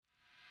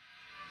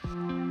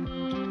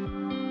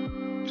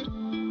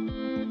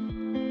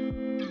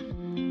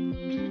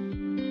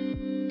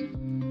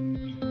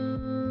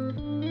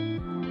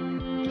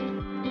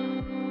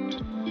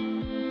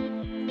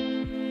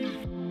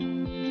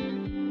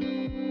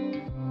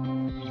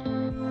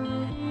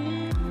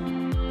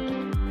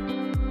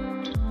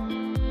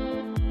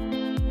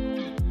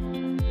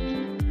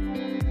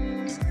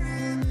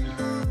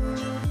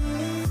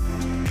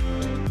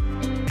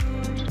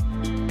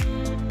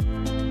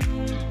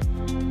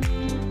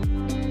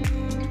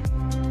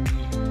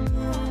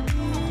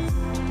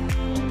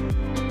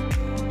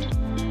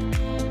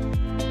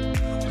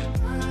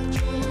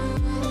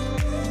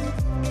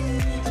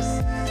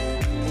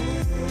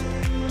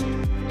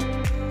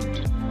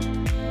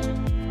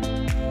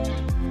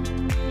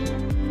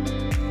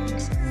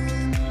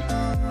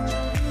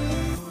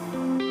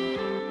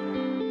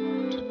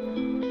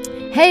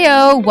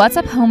Heyo, what's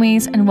up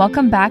homies, and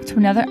welcome back to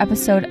another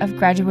episode of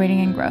Graduating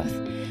in Growth.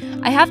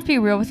 I have to be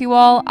real with you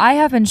all. I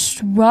have been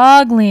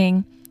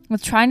struggling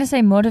with trying to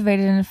stay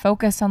motivated and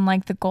focused on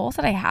the goals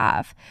that I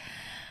have.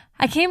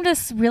 I came to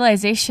this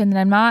realization that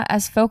I'm not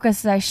as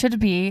focused as I should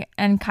be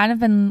and kind of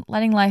been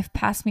letting life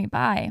pass me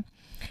by.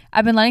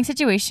 I've been letting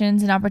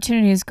situations and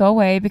opportunities go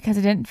away because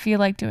I didn't feel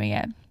like doing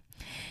it.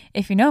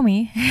 If you know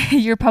me,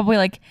 you're probably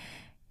like,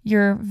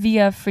 you're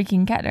Via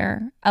freaking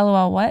Kettner.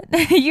 LOL, what?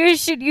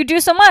 you do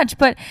so much.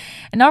 But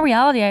in all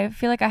reality, I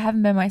feel like I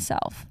haven't been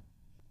myself.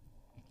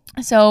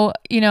 So,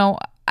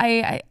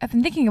 I've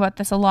been thinking about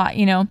this a lot,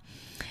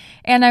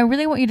 and I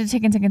really want you to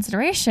take into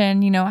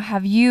consideration,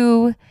 have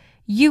you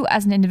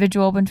as an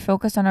individual been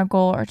focused on a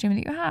goal or dream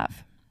that you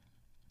have?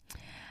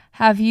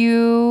 Have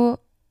you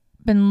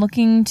been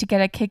looking to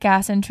get a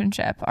kick-ass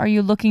internship? Are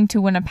you looking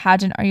to win a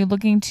pageant? Are you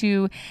looking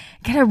to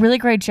get a really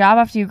great job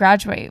after you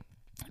graduate?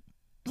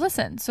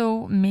 Listen,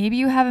 so maybe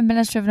you haven't been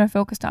as driven or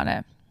focused on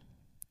it.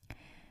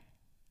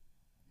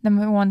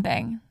 Number one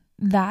thing,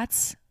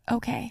 that's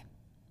okay.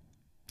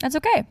 That's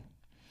okay.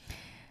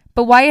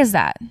 But why is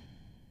that?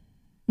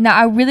 Now,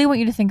 I really want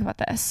you to think about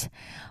this.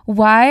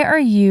 Why are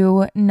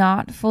you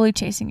not fully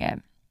chasing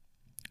it?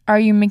 Are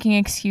you making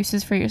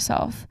excuses for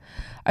yourself?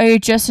 Are you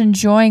just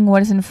enjoying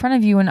what is in front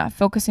of you and not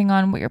focusing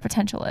on what your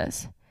potential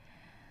is?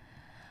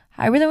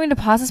 I really want you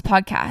to pause this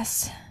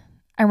podcast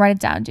and write it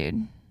down,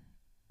 dude.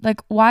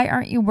 Why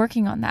aren't you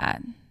working on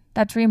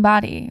that dream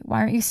body? Why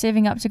aren't you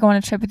saving up to go on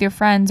a trip with your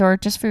friends or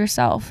just for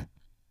yourself?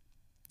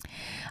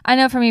 I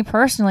know for me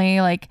personally,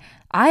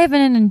 I have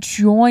been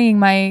enjoying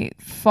my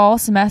fall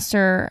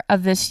semester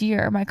of this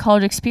year, my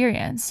college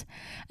experience.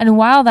 And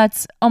while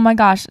that's, oh my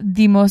gosh,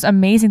 the most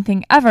amazing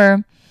thing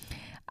ever,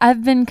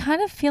 I've been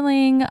kind of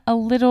feeling a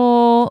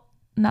little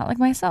not like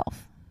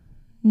myself,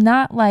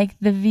 not like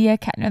the Via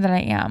Kettner that I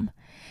am.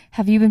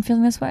 Have you been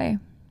feeling this way?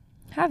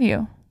 Have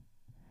you?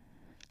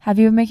 Have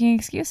you been making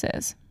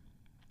excuses?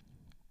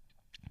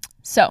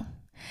 So,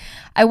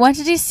 I went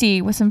to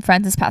DC with some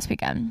friends this past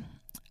weekend.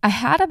 I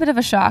had a bit of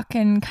a shock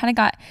and kind of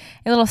got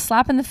a little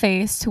slap in the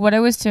face to what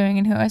I was doing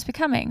and who I was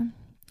becoming.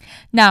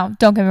 Now,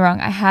 don't get me wrong,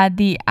 I had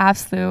the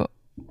absolute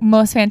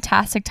most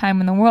fantastic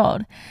time in the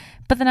world.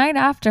 But the night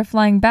after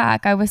flying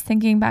back, I was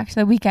thinking back to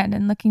the weekend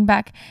and looking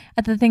back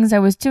at the things I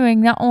was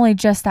doing, not only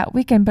just that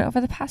weekend, but over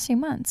the past few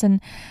months.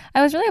 And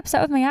I was really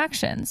upset with my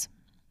actions.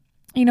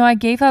 I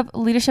gave up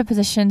leadership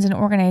positions in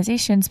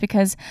organizations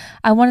because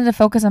I wanted to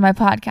focus on my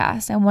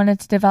podcast. I wanted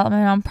to develop my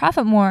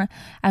nonprofit more.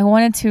 I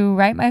wanted to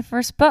write my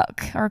first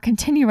book, or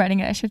continue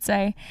writing it, I should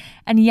say.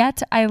 And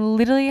yet I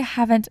literally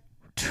haven't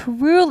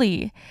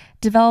truly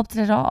developed it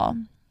at all.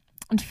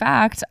 In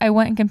fact, I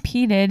went and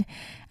competed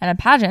in a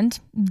pageant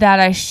that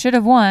I should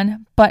have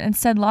won, but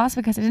instead lost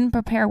because I didn't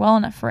prepare well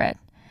enough for it.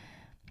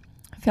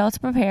 Fail to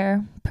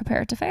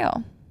prepare to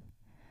fail.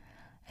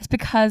 It's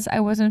because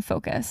I wasn't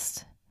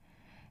focused.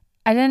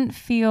 I didn't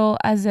feel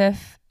as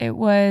if it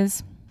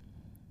was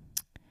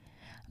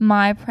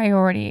my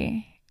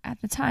priority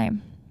at the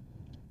time.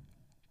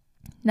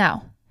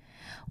 Now,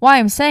 why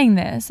I'm saying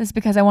this is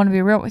because I want to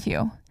be real with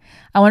you.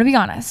 I want to be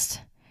honest.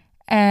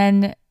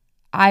 And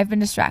I've been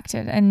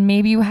distracted, and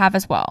maybe you have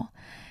as well.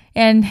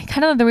 And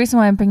kind of the reason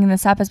why I'm bringing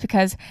this up is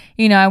because,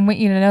 I want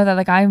you to know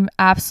that I'm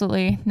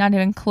absolutely not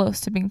even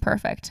close to being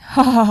perfect.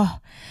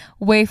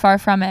 Way far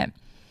from it.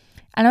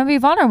 And I'll be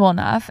vulnerable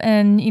enough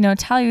and,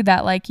 tell you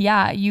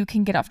that you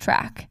can get off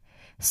track.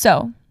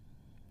 So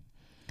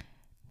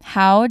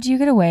how do you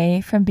get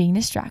away from being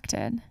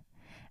distracted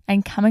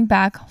and coming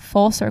back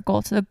full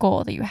circle to the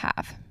goal that you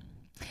have?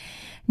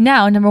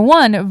 Now, number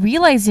one,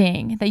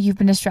 realizing that you've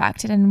been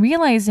distracted and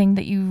realizing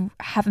that you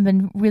haven't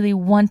been really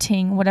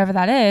wanting whatever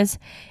that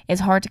is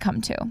hard to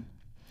come to.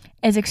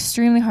 It's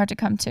extremely hard to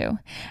come to.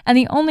 And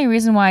the only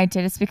reason why I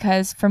did is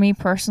because for me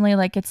personally,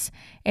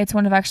 it's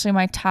one of actually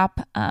my top,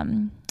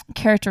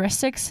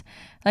 characteristics.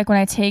 When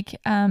I take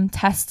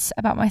tests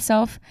about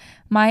myself,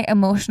 my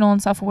emotional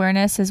and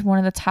self-awareness is one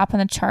of the top on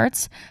the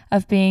charts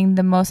of being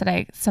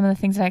some of the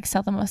things that I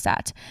excel the most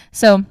at.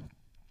 So,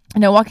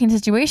 walking into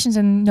situations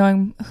and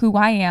knowing who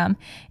I am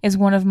is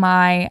one of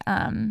my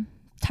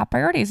top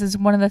priorities, is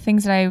one of the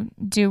things that I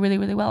do really,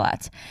 really well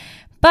at.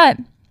 But,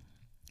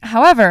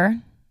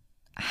 however,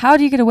 how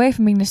do you get away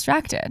from being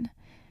distracted?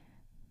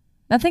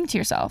 Now think to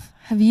yourself,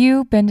 have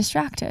you been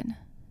distracted?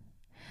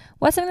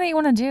 What's something that you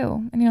want to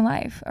do in your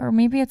life? Or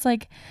maybe it's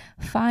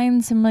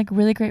find some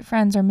really great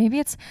friends, or maybe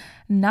it's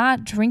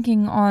not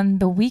drinking on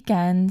the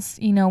weekends,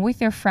 with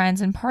your friends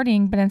and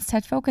partying, but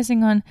instead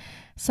focusing on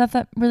stuff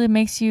that really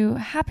makes you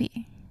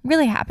happy,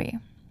 really happy.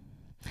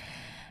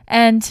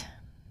 And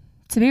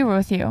to be real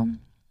with you,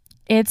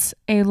 it's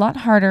a lot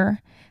harder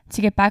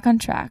to get back on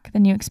track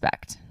than you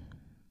expect.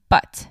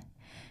 But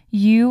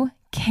you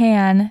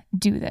can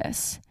do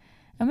this,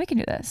 and we can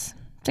do this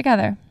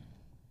together.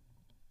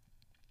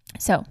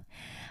 So,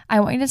 I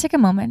want you to take a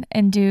moment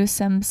and do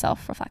some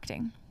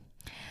self-reflecting.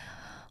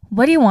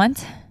 What do you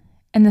want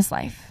in this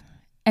life?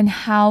 And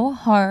how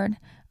hard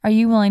are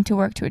you willing to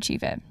work to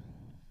achieve it?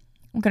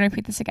 I'm going to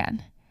repeat this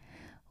again.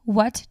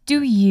 What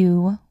do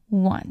you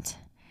want?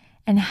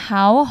 And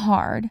how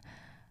hard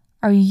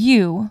are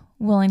you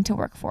willing to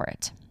work for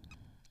it?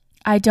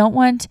 I don't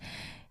want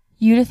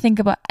you to think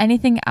about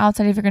anything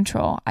outside of your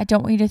control. I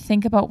don't want you to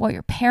think about what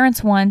your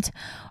parents want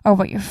or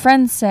what your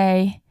friends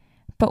say,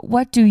 but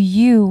what do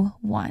you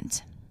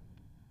want?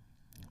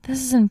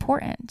 This is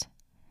important.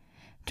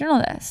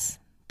 Journal this.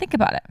 Think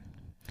about it.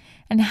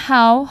 And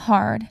how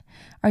hard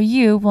are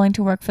you willing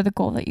to work for the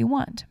goal that you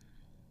want?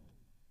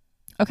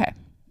 Okay.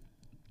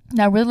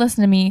 Now, really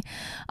listen to me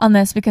on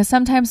this, because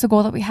sometimes the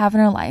goal that we have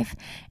in our life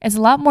is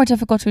a lot more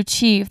difficult to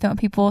achieve than what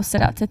people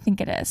set out to think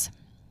it is.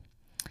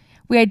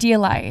 We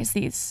idealize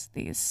these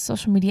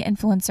social media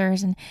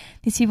influencers and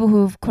these people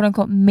who've quote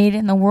unquote made it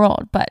in the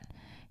world. But,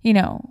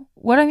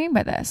 what do I mean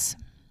by this?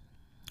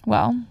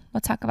 Well,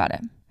 let's talk about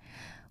it.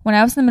 When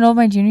I was in the middle of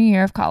my junior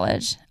year of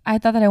college, I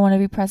thought that I wanted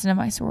to be president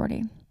of my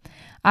sorority.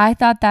 I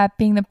thought that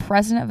being the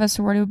president of a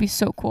sorority would be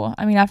so cool.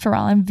 I mean, after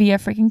all, I'm Via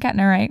freaking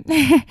Kettner,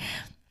 right?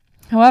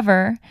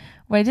 However,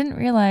 what I didn't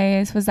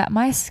realize was that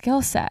my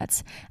skill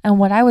sets and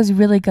what I was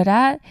really good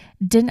at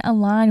didn't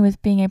align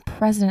with being a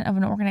president of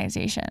an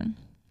organization.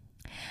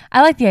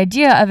 I like the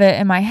idea of it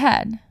in my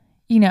head,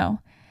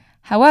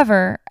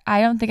 However,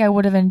 I don't think I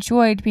would have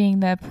enjoyed being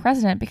the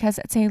president, because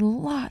it's a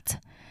lot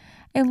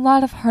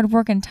of hard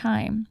work and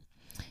time.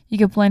 You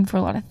get blamed for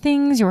a lot of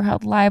things. You were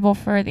held liable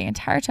for the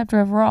entire chapter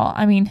overall.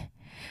 I mean,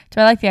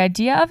 do I like the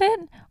idea of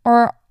it,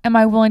 or am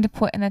I willing to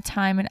put in the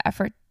time and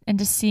effort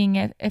into seeing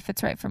it if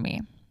it's right for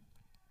me?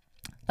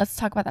 Let's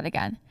talk about that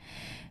again.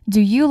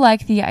 Do you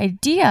like the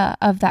idea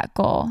of that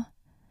goal?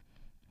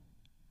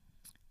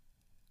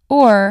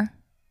 Or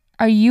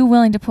are you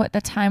willing to put the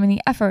time and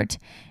the effort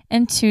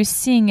into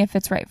seeing if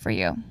it's right for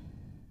you?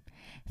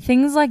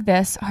 Things like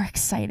this are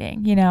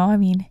exciting,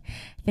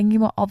 thinking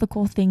about all the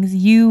cool things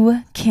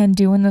you can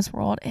do in this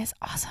world is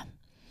awesome.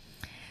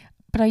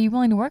 But are you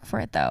willing to work for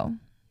it, though?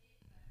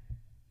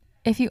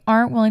 If you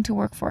aren't willing to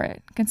work for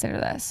it, consider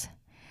this.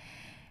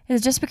 Is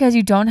it just because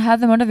you don't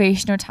have the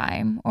motivation or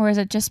time, or is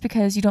it just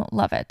because you don't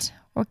love it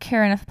or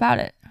care enough about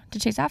it to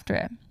chase after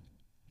it?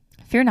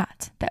 Fear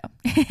not,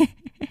 though.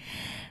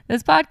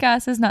 This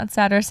podcast is not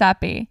sad or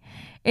sappy.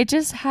 It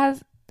does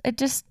have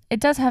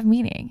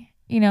meaning.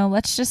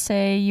 Let's just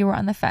say you were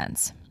on the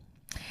fence.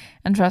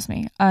 And trust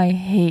me, I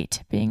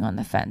hate being on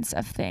the fence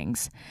of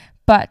things,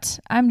 but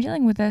I'm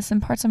dealing with this in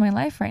parts of my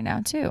life right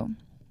now too.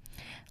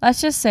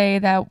 Let's just say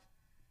that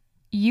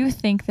you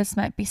think this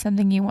might be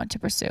something you want to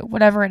pursue,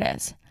 whatever it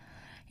is.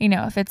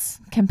 If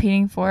it's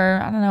competing for,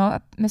 I don't know,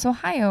 Miss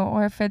Ohio,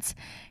 or if it's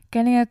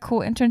getting a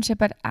cool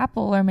internship at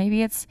Apple, or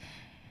maybe it's,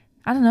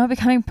 I don't know,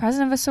 becoming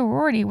president of a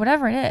sorority,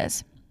 whatever it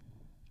is.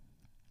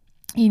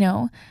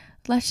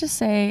 Let's just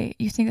say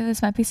you think that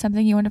this might be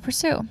something you want to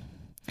pursue,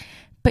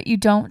 but you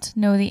don't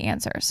know the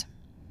answers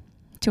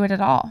to it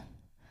at all.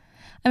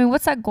 I mean,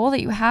 what's that goal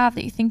that you have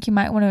that you think you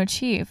might want to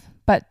achieve,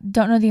 but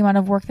don't know the amount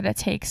of work that it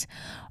takes,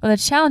 or the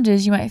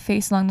challenges you might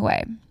face along the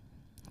way?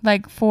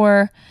 Like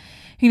for,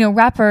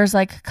 rappers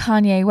like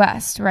Kanye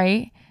West,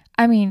 right?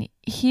 I mean,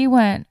 he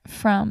went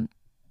from,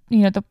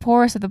 the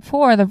poorest of the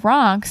poor, the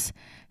Bronx,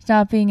 to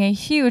now being a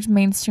huge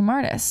mainstream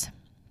artist.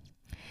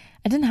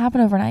 It didn't happen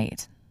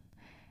overnight.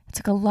 It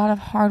took a lot of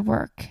hard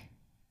work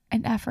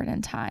and effort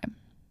and time.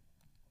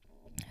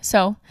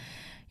 So,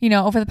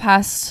 over the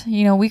past,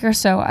 week or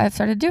so, I've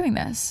started doing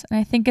this. And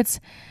I think it's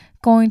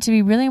going to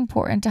be really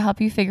important to help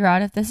you figure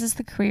out if this is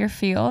the career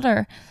field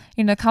or,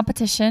 the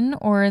competition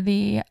or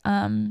the,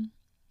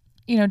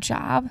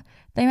 job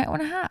they might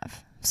want to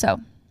have.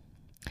 So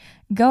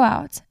go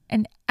out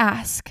and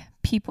ask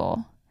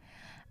people,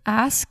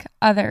 ask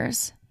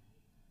others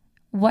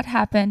what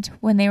happened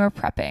when they were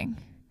prepping.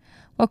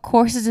 What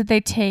courses did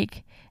they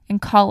take in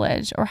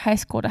college or high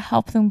school to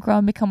help them grow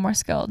and become more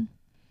skilled?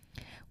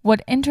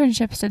 What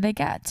internships did they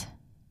get?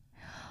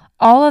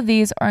 All of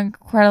these are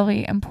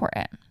incredibly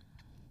important.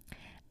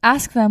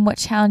 Ask them what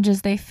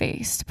challenges they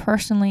faced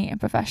personally and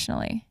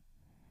professionally.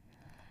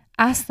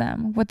 Ask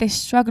them what they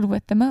struggled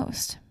with the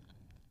most.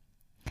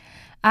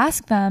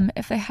 Ask them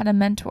if they had a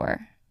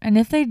mentor, and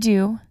if they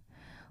do,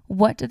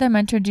 what did their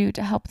mentor do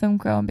to help them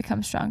grow and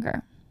become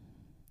stronger?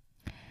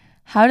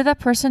 How did that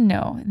person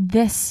know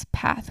this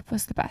path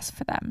was the best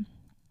for them?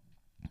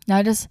 Now,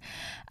 I just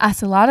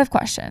asked a lot of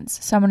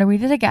questions, so I'm going to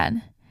read it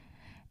again,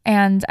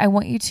 and I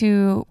want you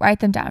to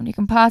write them down. You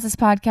can pause this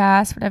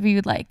podcast, whatever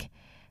you'd like,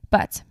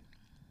 but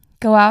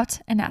go out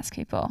and ask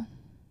people.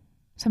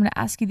 So I'm going to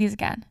ask you these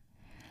again.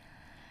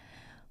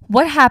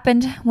 What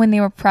happened when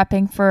they were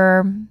prepping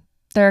for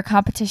their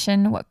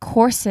competition? What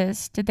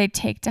courses did they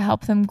take to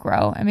help them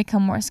grow and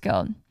become more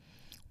skilled?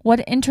 What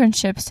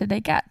internships did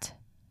they get?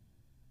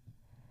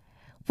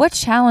 What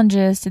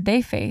challenges did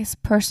they face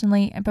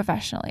personally and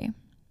professionally?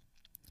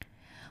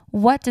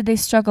 What did they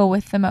struggle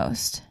with the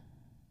most?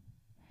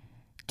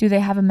 Do they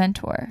have a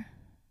mentor?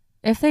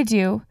 If they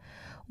do,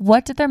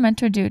 what did their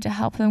mentor do to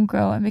help them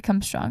grow and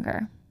become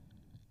stronger?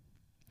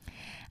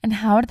 And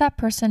how did that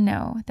person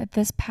know that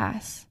this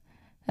path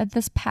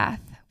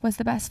was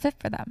the best fit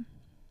for them?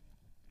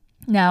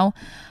 Now,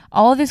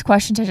 all of these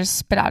questions I just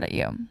spit out at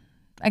you.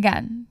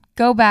 Again,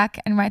 go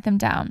back and write them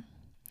down.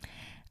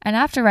 And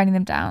after writing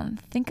them down,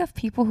 think of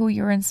people who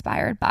you're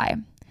inspired by.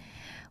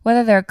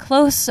 Whether they're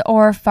close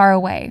or far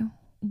away,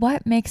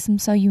 what makes them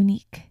so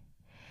unique?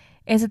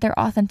 Is it their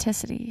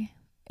authenticity?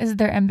 Is it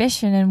their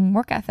ambition and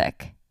work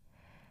ethic?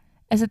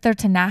 Is it their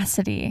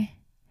tenacity?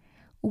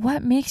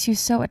 What makes you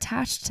so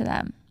attached to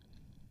them?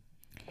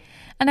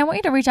 And I want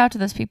you to reach out to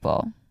those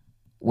people,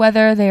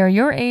 whether they are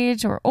your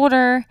age or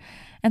older,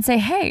 and say,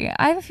 hey,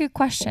 I have a few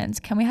questions.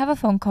 Can we have a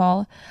phone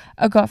call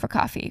or go out for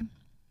coffee?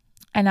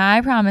 And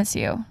I promise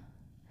you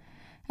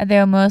that they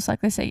will most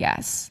likely say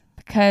yes,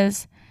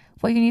 because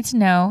what you need to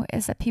know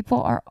is that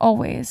people are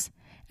always,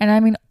 and I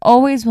mean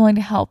always, willing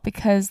to help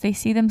because they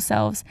see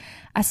themselves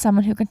as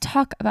someone who can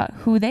talk about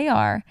who they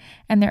are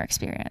and their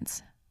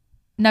experience.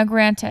 Now,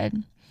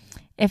 granted,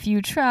 if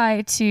you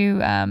try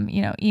to,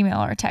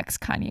 email or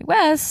text Kanye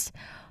West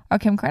or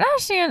Kim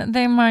Kardashian,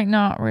 they might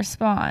not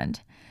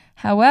respond.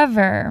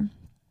 However,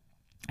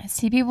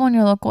 see people in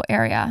your local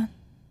area,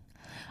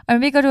 or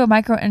maybe go to a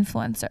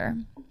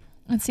micro-influencer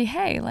and see,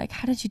 hey, like,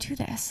 how did you do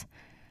this?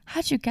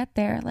 How'd you get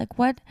there? Like,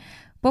 what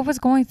was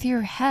going through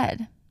your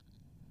head?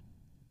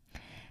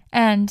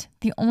 And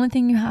the only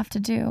thing you have to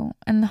do,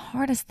 and the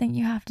hardest thing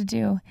you have to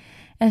do,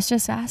 is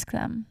just ask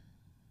them.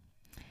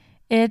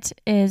 It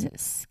is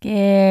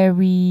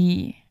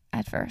scary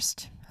at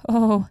first.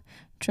 Oh,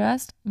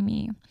 trust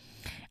me.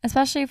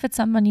 Especially if it's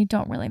someone you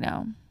don't really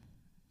know.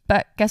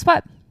 But guess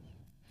what?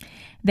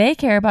 They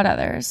care about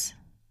others,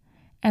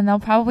 and they'll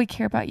probably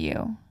care about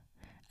you,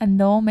 and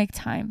they'll make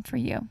time for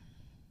you.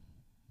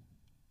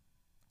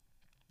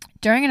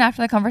 During and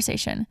after the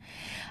conversation,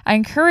 I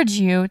encourage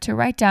you to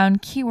write down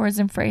keywords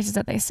and phrases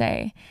that they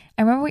say,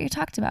 and remember what you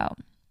talked about.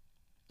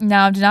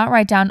 Now, do not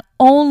write down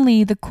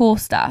only the cool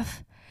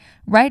stuff.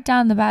 Write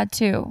down the bad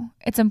too.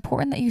 It's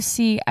important that you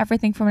see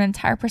everything from an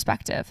entire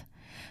perspective.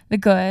 The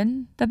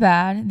good, the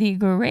bad, the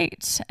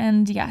great,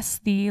 and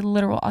yes, the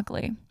literal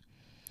ugly.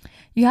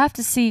 You have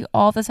to see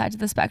all the sides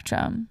of the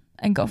spectrum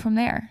and go from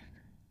there.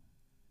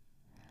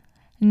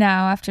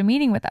 Now, after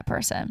meeting with that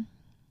person,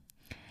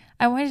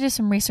 I want you to do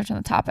some research on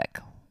the topic,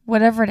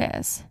 whatever it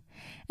is,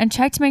 and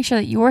check to make sure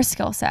that your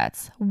skill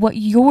sets, what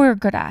you're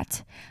good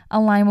at,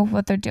 align with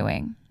what they're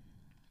doing.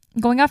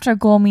 Going after a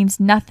goal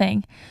means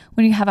nothing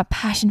when you have a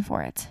passion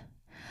for it.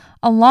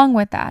 Along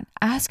with that,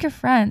 ask your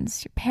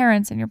friends, your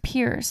parents, and your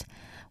peers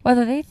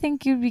whether they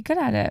think you'd be good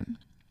at it.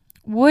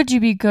 Would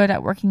you be good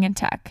at working in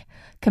tech,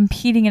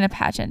 competing in a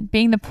pageant,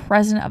 being the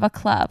president of a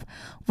club,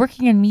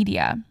 working in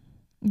media?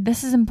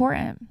 This is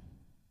important.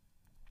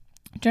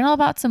 Journal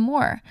about some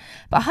more,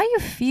 about how you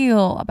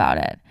feel about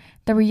it,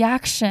 the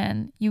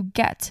reaction you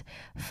get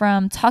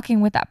from talking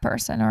with that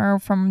person or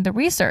from the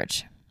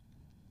research.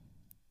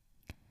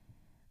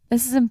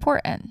 This is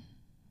important.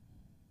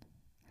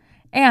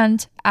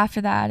 And after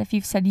that, if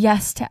you've said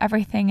yes to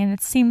everything and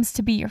it seems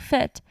to be your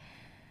fit,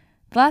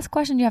 the last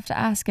question you have to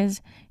ask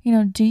is,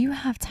 do you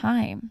have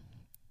time?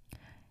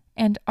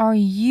 And are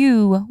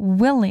you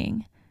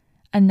willing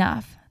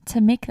enough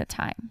to make the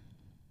time?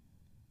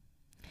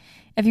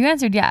 If you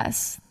answered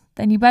yes,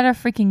 then you better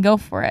freaking go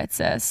for it,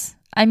 sis.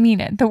 I mean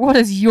it. The world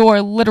is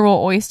your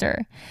literal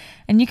oyster,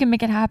 and you can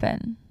make it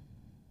happen.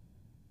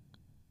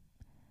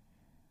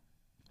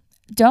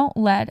 Don't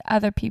let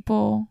other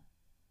people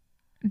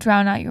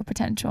drown out your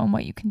potential and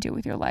what you can do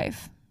with your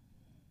life.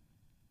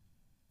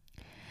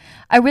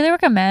 I really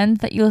recommend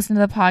that you listen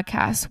to the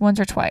podcast once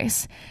or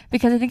twice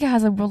because I think it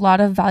has a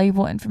lot of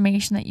valuable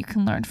information that you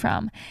can learn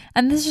from.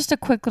 And this is just a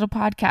quick little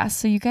podcast,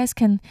 so you guys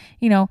can,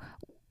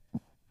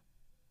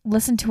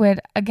 listen to it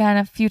again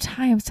a few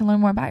times to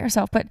learn more about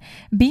yourself. But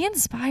be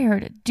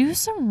inspired. Do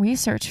some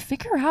research.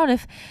 Figure out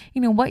if,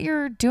 what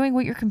you're doing,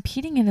 what you're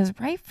competing in is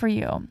right for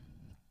you.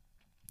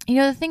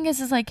 The thing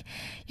is like,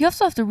 you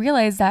also have to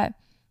realize that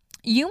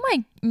you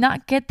might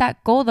not get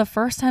that goal the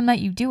first time that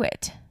you do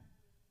it.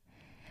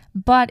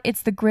 But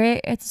it's the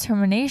grit, it's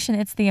determination,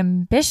 it's the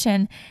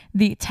ambition,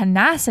 the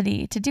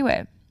tenacity to do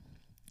it.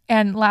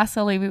 And last,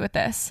 I'll leave you with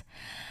this.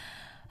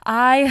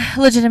 I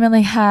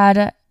legitimately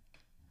had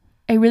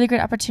a really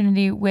great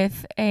opportunity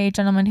with a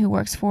gentleman who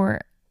works for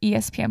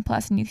ESPN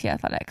Plus and UT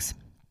Athletics.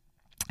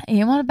 I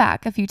emailed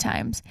back a few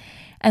times,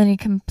 and then he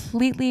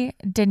completely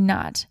did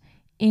not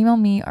email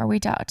me or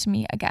reach out to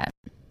me again.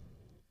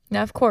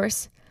 Now, of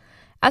course,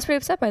 I was pretty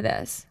upset by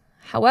this.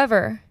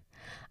 However,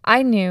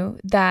 I knew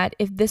that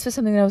if this was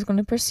something that I was going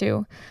to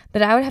pursue,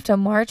 that I would have to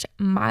march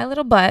my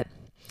little butt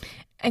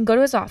and go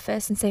to his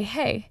office and say,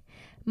 hey,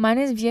 my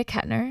name is Via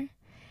Kettner,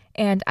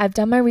 and I've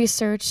done my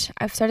research.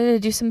 I've started to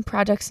do some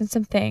projects and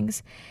some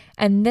things,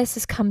 and this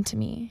has come to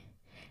me.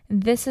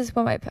 This is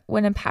what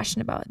I'm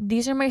passionate about.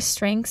 These are my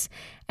strengths,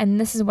 and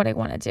this is what I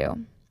want to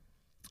do.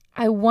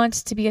 I want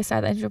to be a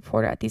sidelines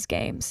reporter at these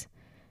games.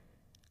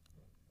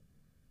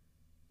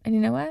 And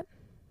you know what?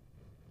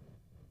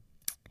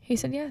 He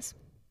said yes.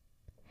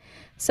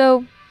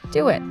 So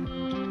do it.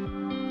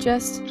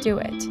 Just do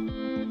it.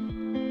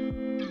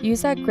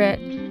 Use that grit,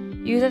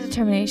 use that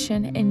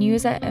determination, and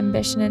use that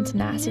ambition and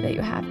tenacity that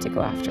you have to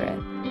go after it.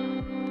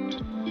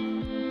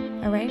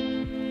 All right?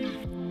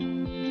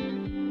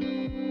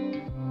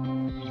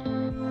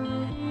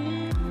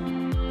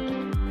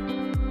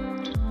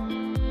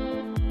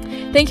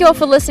 Thank you all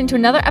for listening to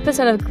another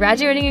episode of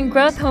Graduating in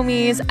Growth,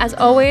 homies. As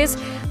always,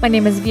 my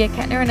name is Via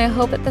Kettner, and I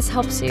hope that this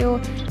helps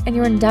you in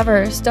your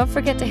endeavors. Don't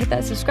forget to hit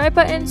that subscribe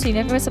button so you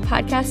never miss a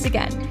podcast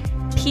again.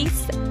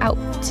 Peace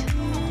out.